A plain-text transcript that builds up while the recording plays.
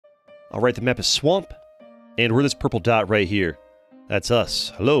Alright, the map is Swamp, and we're this purple dot right here. That's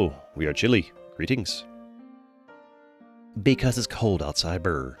us. Hello, we are Chili. Greetings. Because it's cold outside,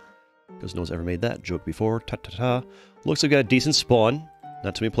 brr. Because no one's ever made that joke before. Ta-ta-ta. Looks like we got a decent spawn.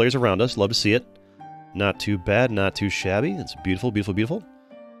 Not too many players around us. Love to see it. Not too bad, not too shabby. It's beautiful, beautiful, beautiful.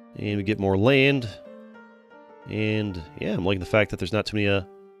 And we get more land. And, yeah, I'm liking the fact that there's not too many,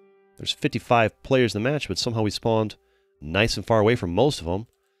 there's 55 players in the match, but somehow we spawned nice and far away from most of them.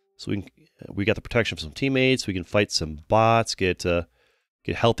 So we got the protection from some teammates, we can fight some bots, get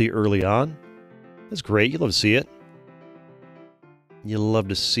healthy early on. That's great, you love to see it. You love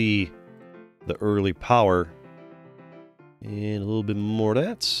to see the early power. And a little bit more of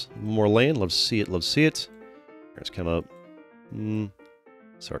that. More land, love to see it, love to see it. Let's come up.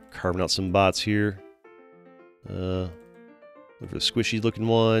 Start carving out some bots here. Look for the squishy looking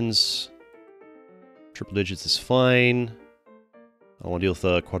ones. Triple digits is fine. I don't want to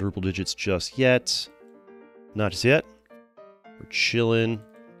deal with quadruple digits just yet. Not just yet. We're chilling.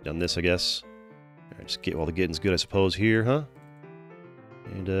 Done this, I guess. Alright, just get while the getting's good, I suppose, here, huh?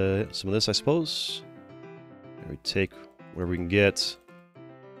 And some of this, I suppose. And we take whatever we can get.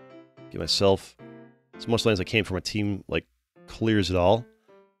 Get myself as much land as I can for my team, like, clears it all.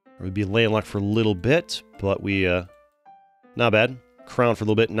 Or we'd be landlocked for a little bit, but we, not bad. Crown for a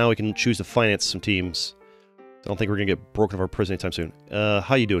little bit. Now we can choose to finance some teams. I don't think we're gonna get broken of our prison anytime soon.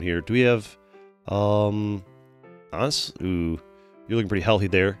 How you doing here? Do we have, Honest? Ooh, you're looking pretty healthy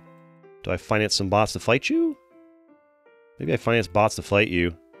there. Do I finance some bots to fight you? Maybe I finance bots to fight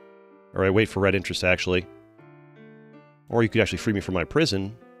you. Or I wait for red interest, actually. Or you could actually free me from my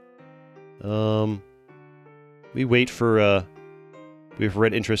prison. We wait for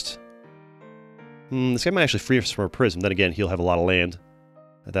red interest. This guy might actually free us from our prison. Then again, he'll have a lot of land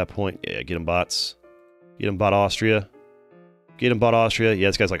at that point. Yeah, get him bots. Get him bot Austria. Get him bot Austria. Yeah,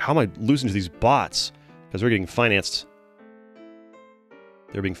 this guy's like, how am I losing to these bots? Because we're getting financed.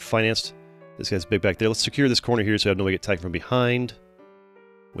 They're being financed. This guy's big back there. Let's secure this corner here so I have nobody get attacked from behind.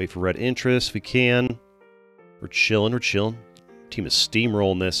 Wait for red interest if we can. We're chilling, we're chilling. Team is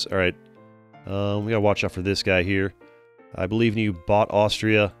steamrolling this. Alright. We gotta watch out for this guy here. I believe in you, bot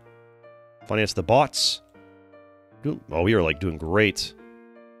Austria. Finance the bots. Oh, we are like doing great.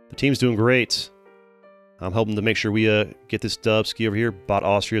 The team's doing great. I'm helping to make sure we get this dub ski over here. Bot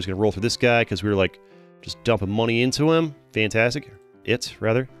Austria is going to roll through this guy because we were like just dumping money into him. Fantastic.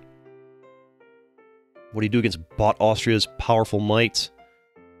 Rather. What do you do against Bot Austria's powerful might?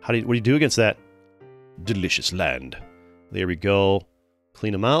 What do you do against that? Delicious land. There we go.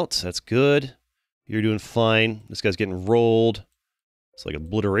 Clean him out. That's good. You're doing fine. This guy's getting rolled. It's like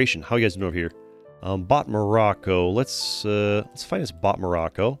obliteration. How are you guys doing over here? Bot Morocco. Let's finance Bot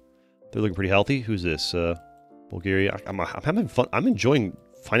Morocco. They're looking pretty healthy. Who's this? Bulgaria. I'm having fun. I'm enjoying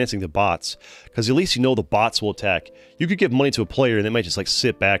financing the bots. Because at least you know the bots will attack. You could give money to a player and they might just like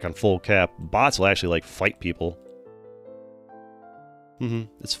sit back on full cap. Bots will actually like fight people.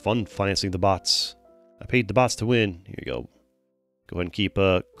 It's fun financing the bots. I paid the bots to win. Here you go. Go ahead and keep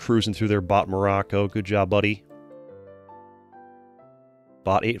cruising through their Bot Morocco. Good job, buddy.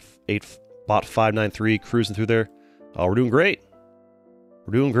 Bot 593 cruising through there. Oh, we're doing great.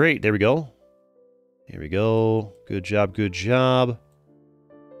 We're doing great. There we go. Here we go. Good job, good job.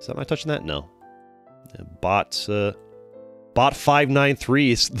 Am I touching that? No. Yeah, Bot 593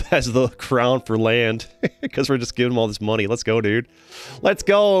 has the crown for land. Because we're just giving them all this money. Let's go, dude. Let's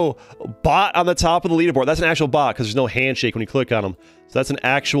go. Bot on the top of the leaderboard. That's an actual bot because there's no handshake when you click on them. So that's an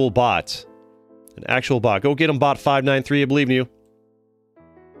actual bot. An actual bot. Go get him, Bot 593. I believe in you.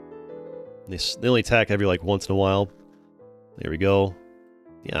 They only attack every like once in a while. There we go.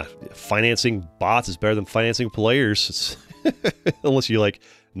 Yeah, financing bots is better than financing players. Unless you like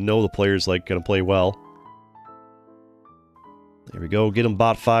know the player's like gonna play well. There we go. Get him,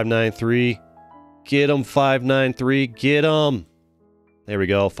 Bot 593. Get him, 593. Get him. There we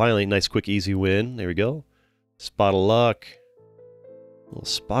go. Finally, nice, quick, easy win. There we go. Spot of luck. A little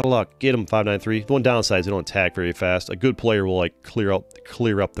spot of luck. Get him, 593. The one downside is they don't attack very fast. A good player will like clear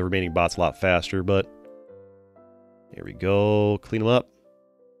up the remaining bots a lot faster, but there we go. Clean them up.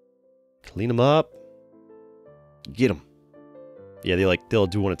 Clean them up. Get them. Yeah, they'll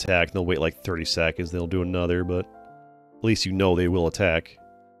do one attack, and they'll wait like 30 seconds, they'll do another, but at least you know they will attack.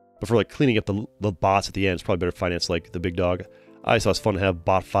 But for like cleaning up the bots at the end, it's probably better to finance like the big dog. I just thought it was fun to have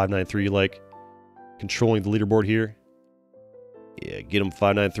Bot 593 like controlling the leaderboard here. Yeah, get them,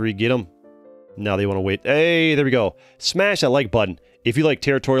 593, get them. Now they want to wait. Hey, there we go. Smash that like button if you like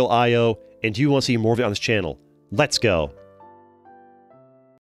Territorial IO and you want to see more of it on this channel. Let's go.